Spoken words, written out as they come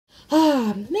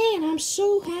Ah, man, I'm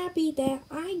so happy that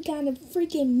I got a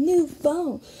freaking new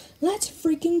phone. Let's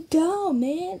freaking go,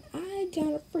 man. I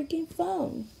got a freaking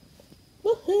phone.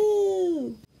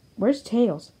 Woohoo! Where's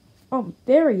Tails? Oh,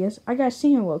 there he is. I gotta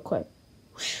see him real quick.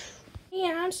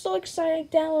 Yeah, I'm so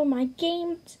excited to download my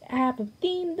games. I have a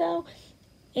theme though.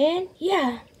 And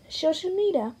yeah, social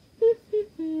media.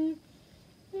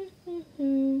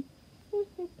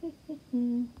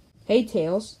 Hey,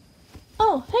 Tails.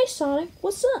 Oh, hey Sonic,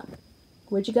 what's up?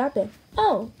 What you got there?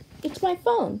 Oh, it's my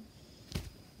phone.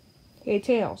 Hey,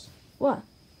 Tails. What?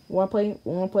 Wanna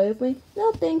play with me?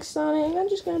 No thanks, Sonic. I'm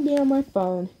just gonna be on my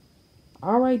phone.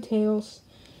 Alright, Tails.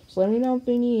 Just let me know if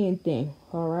you need anything,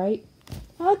 alright?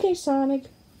 Okay, Sonic.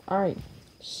 Alright.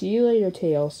 See you later,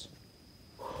 Tails.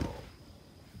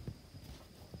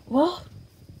 Well,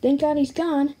 thank God he's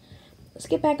gone. Let's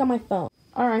get back on my phone.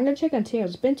 Alright, I'm gonna check on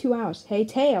Tails. It's been 2 hours. Hey,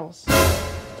 Tails.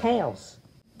 Tails.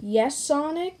 Yes,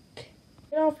 Sonic?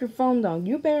 Get off your phone, though.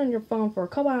 You've been on your phone for a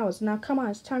couple hours. Now, come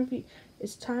on. It's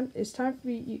time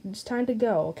to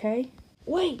go, okay?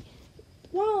 Wait.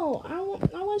 Whoa, I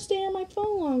want to stay on my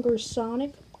phone longer,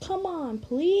 Sonic. Come on,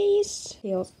 please.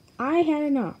 Tails, I had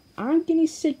enough. I'm getting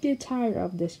sick and tired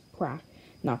of this crap.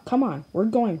 Now, come on. We're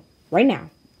going right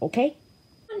now, okay?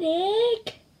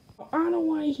 Sonic! I don't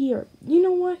want to hear it. You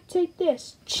know what? Take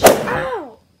this.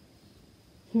 Ow!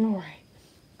 Alright.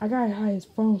 I gotta hide his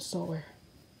phone somewhere.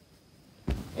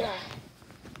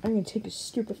 I'm gonna take his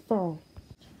stupid phone.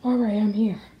 Alright, I'm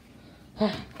here.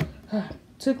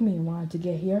 Took me a while to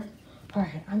get here.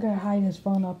 Alright, I'm gonna hide his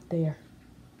phone up there.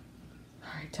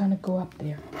 Alright, time to go up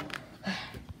there.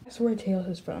 That's where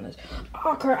Tails' phone is.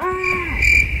 Oh, crap! Ah!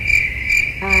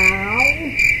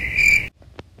 Ow!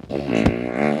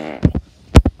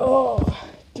 Oh,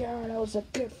 God, that was a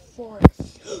good fart.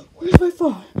 Where's my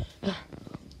phone?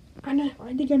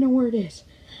 I think I know where it is.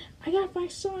 I gotta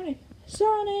find Sonic.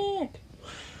 Sonic!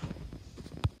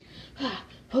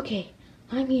 Okay,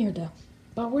 I'm here though.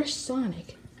 But where's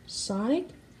Sonic? Sonic?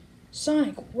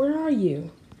 Sonic, where are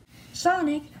you?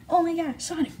 Sonic! Oh my God,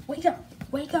 Sonic, wake up!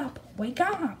 Wake up! Wake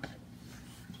up!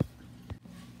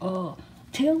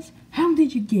 Tails, how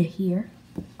did you get here?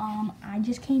 I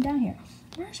just came down here.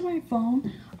 Where's my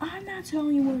phone? I'm not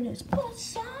telling you where it is. But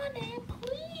Sonic,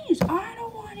 please! I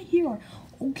don't want to hear it.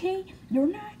 Okay? You're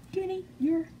not getting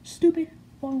your stupid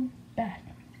phone back.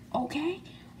 Okay?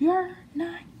 You're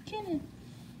not getting.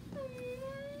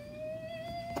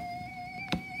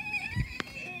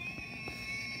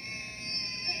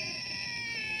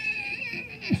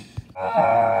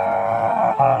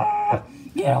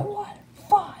 You know what?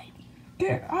 Fine.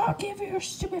 Here, I'll give you your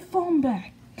stupid phone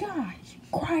back. God, you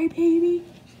crybaby.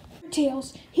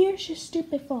 Tails, here's your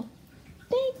stupid phone.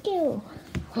 Thank you.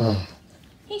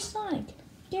 Hey, Sonic,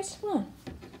 guess what?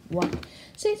 What?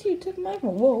 Since you took my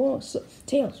phone. Whoa. So,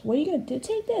 Tails, what are you gonna do?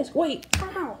 Take this. Wait.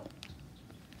 Ow.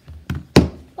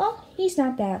 Well, he's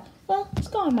not that. Well, let's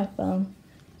go on my phone.